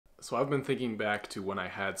So I've been thinking back to when I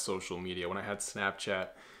had social media, when I had Snapchat,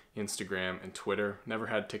 Instagram, and Twitter. Never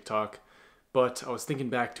had TikTok, but I was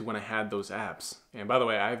thinking back to when I had those apps. And by the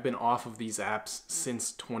way, I've been off of these apps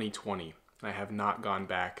since 2020, and I have not gone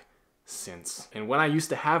back since. And when I used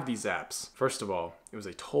to have these apps, first of all, it was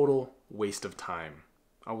a total waste of time.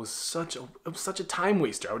 I was such a time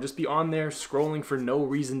waster. I would just be on there scrolling for no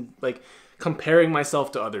reason, like comparing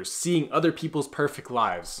myself to others, seeing other people's perfect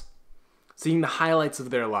lives, seeing the highlights of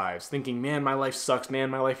their lives, thinking, man, my life sucks, man,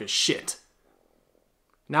 my life is shit.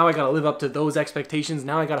 Now I gotta live up to those expectations.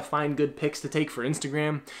 Now I gotta find good pics to take for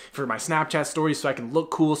Instagram, for my Snapchat stories so I can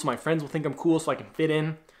look cool, so my friends will think I'm cool, so I can fit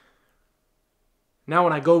in. Now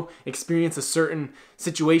when I go experience a certain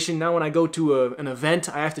situation, now when I go to an event,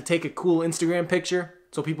 I have to take a cool Instagram picture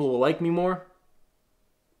so people will like me more.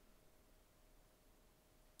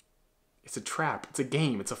 It's a trap. It's a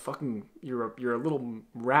game. It's a fucking, you're a little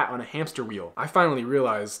rat on a hamster wheel. I finally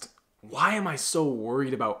realized, why am I so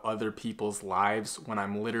worried about other people's lives when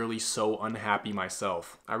I'm literally so unhappy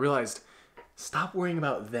myself? I realized, stop worrying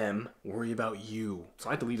about them, worry about you. So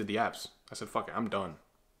I deleted the apps. I said, fuck it, I'm done.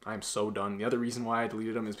 I'm so done. The other reason why I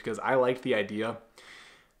deleted them is because I liked the idea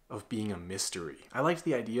of being a mystery. I liked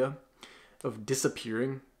the idea of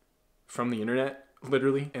disappearing from the internet,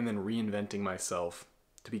 literally, and then reinventing myself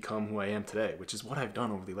to become who I am today, which is what I've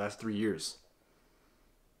done over the last 3 years.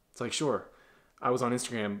 It's like, sure, I was on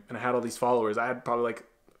Instagram and I had all these followers. I had probably like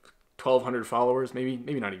 1,200 followers, maybe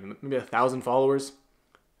not even, maybe 1,000 followers.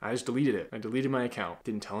 I just deleted it. I deleted my account.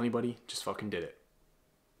 Didn't tell anybody, just fucking did it.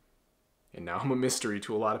 And now I'm a mystery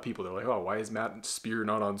to a lot of people. They're like, oh, why is Matt Spear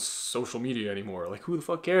not on social media anymore? Like, who the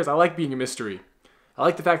fuck cares? I like being a mystery. I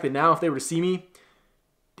like the fact that now if they were to see me,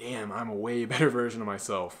 damn, I'm a way better version of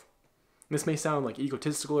myself. And this may sound like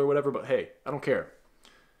egotistical or whatever, but hey, I don't care.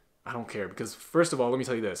 I don't care because first of all, let me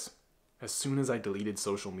tell you this. As soon as I deleted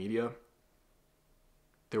social media,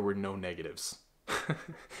 there were no negatives.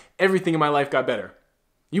 Everything in my life got better.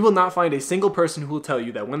 You will not find a single person who will tell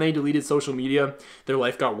you that when they deleted social media, their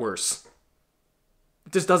life got worse.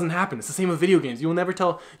 It just doesn't happen. It's the same with video games. You will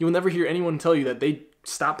never hear anyone tell you that they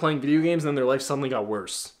stopped playing video games and then their life suddenly got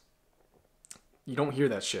worse. You don't hear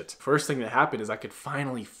that shit. First thing that happened is I could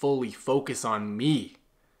finally fully focus on me.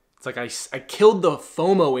 It's like I killed the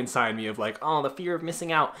FOMO inside me of like, oh, the fear of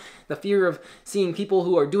missing out. The fear of seeing people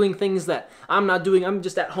who are doing things that I'm not doing. I'm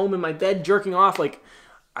just at home in my bed jerking off. Like,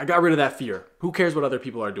 I got rid of that fear. Who cares what other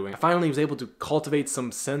people are doing? I finally was able to cultivate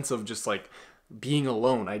some sense of just like being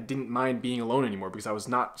alone. I didn't mind being alone anymore because I was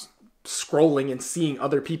not scrolling and seeing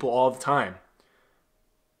other people all the time.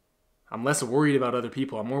 I'm less worried about other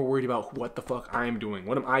people. I'm more worried about what the fuck I'm doing.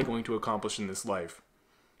 What am I going to accomplish in this life?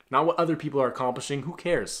 Not what other people are accomplishing. Who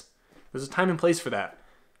cares? There's a time and place for that.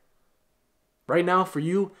 Right now, for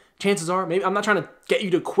you, chances are, maybe I'm not trying to get you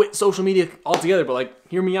to quit social media altogether, but like,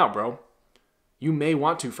 hear me out, bro. You may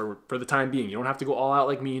want to for the time being. You don't have to go all out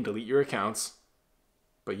like me and delete your accounts,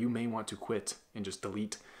 but you may want to quit and just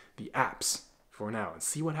delete the apps for now and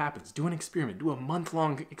see what happens. Do an experiment. Do a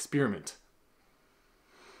month-long experiment.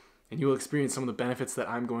 And you will experience some of the benefits that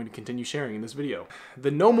I'm going to continue sharing in this video. The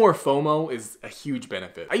no more FOMO is a huge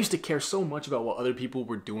benefit. I used to care so much about what other people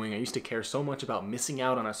were doing. I used to care so much about missing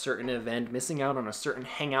out on a certain event, missing out on a certain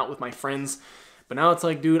hangout with my friends. But now it's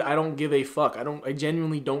like, dude, I don't give a fuck. I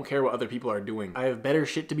genuinely don't care what other people are doing. I have better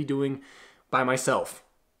shit to be doing by myself,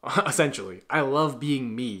 essentially. I love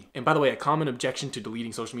being me. And by the way, a common objection to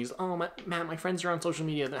deleting social media is, oh, Matt, my friends are on social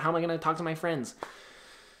media. How am I gonna talk to my friends?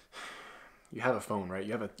 You have a phone, right?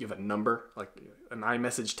 You have a number, like an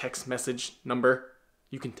iMessage text message number.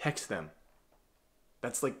 You can text them.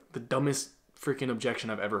 That's like the dumbest freaking objection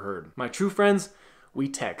I've ever heard. My true friends, we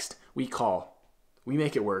text, we call, we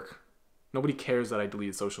make it work. Nobody cares that I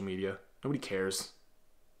deleted social media. Nobody cares.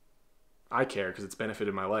 I care because it's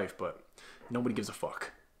benefited my life, but nobody gives a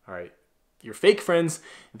fuck. All right. Your fake friends,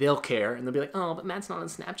 they'll care and they'll be like, oh, but Matt's not on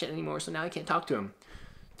Snapchat anymore, so now I can't talk to him.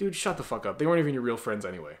 Dude, shut the fuck up. They weren't even your real friends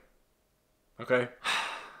anyway. Okay?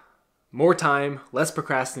 More time, less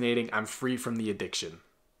procrastinating, I'm free from the addiction.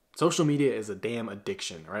 Social media is a damn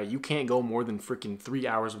addiction, right? You can't go more than freaking 3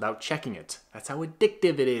 hours without checking it. That's how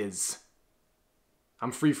addictive it is.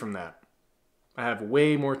 I'm free from that. I have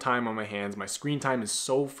way more time on my hands. My screen time is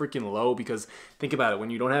so freaking low because think about it,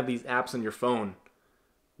 when you don't have these apps on your phone,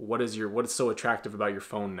 what is so attractive about your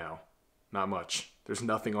phone now? Not much. There's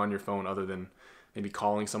nothing on your phone other than maybe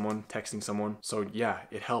calling someone, texting someone. So yeah,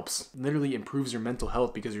 it helps. It literally improves your mental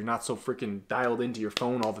health because you're not so freaking dialed into your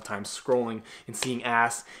phone all the time, scrolling and seeing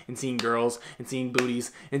ass and seeing girls and seeing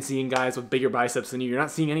booties and seeing guys with bigger biceps than you. You're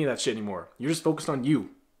not seeing any of that shit anymore. You're just focused on you.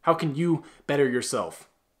 How can you better yourself?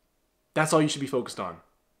 That's all you should be focused on.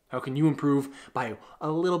 How can you improve by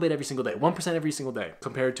a little bit every single day, 1% every single day,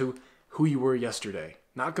 compared to who you were yesterday?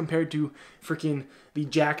 Not compared to freaking the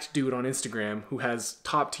jacked dude on Instagram who has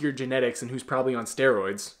top tier genetics and who's probably on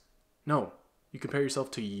steroids. No, you compare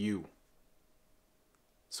yourself to you.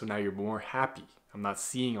 So now you're more happy. I'm not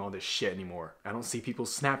seeing all this shit anymore. I don't see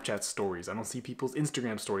people's Snapchat stories. I don't see people's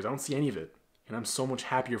Instagram stories. I don't see any of it. And I'm so much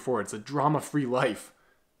happier for it. It's a drama-free life.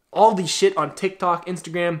 All these shit on TikTok,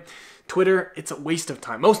 Instagram, Twitter, it's a waste of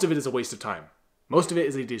time. Most of it is a waste of time. Most of it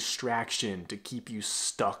is a distraction to keep you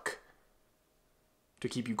stuck, to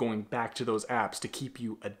keep you going back to those apps, to keep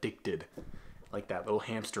you addicted, like that little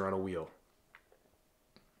hamster on a wheel.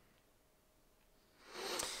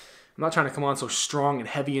 I'm not trying to come on so strong and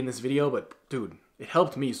heavy in this video, but dude, it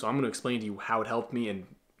helped me, so I'm going to explain to you how it helped me, and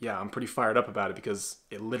yeah, I'm pretty fired up about it because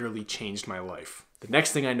it literally changed my life. The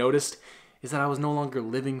next thing I noticed is that I was no longer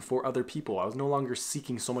living for other people. I was no longer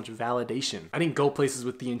seeking so much validation. I didn't go places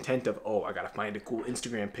with the intent of, oh, I gotta find a cool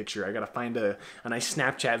Instagram picture. I gotta find a nice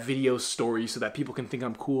Snapchat video story so that people can think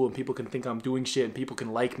I'm cool and people can think I'm doing shit and people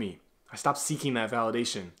can like me. I stopped seeking that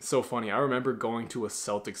validation. It's so funny. I remember going to a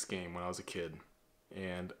Celtics game when I was a kid,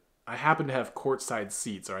 and I happened to have courtside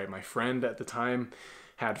seats, all right? My friend at the time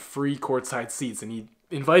had free courtside seats, and he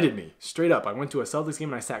invited me. Straight up, I went to a Celtics game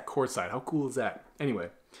and I sat courtside. How cool is that? Anyway,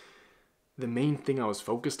 the main thing I was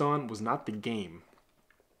focused on was not the game.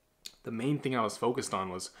 The main thing I was focused on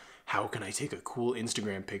was, how can I take a cool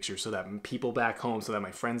Instagram picture so that people back home, so that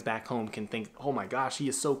my friends back home can think, oh my gosh, he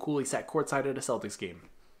is so cool, he sat courtside at a Celtics game.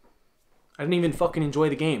 I didn't even fucking enjoy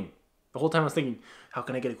the game. The whole time I was thinking, how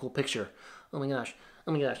can I get a cool picture? Oh my gosh.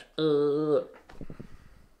 Oh my gosh.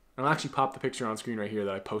 I'll actually pop the picture on screen right here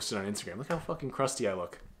that I posted on Instagram. Look how fucking crusty I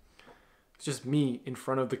look. It's just me in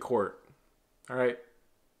front of the court. All right.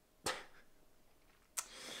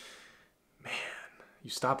 Man, you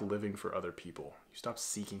stop living for other people. You stop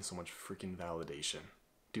seeking so much freaking validation.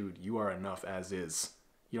 Dude, you are enough as is.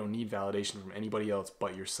 You don't need validation from anybody else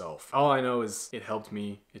but yourself. All I know is it helped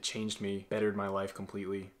me, it changed me, bettered my life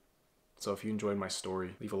completely. So if you enjoyed my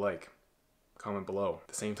story, leave a like. Comment below. At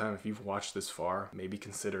the same time, if you've watched this far, maybe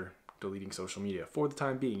consider deleting social media. For the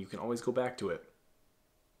time being, you can always go back to it.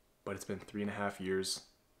 But it's been 3.5 years,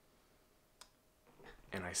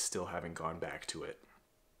 and I still haven't gone back to it.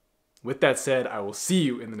 With that said, I will see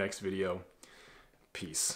you in the next video. Peace.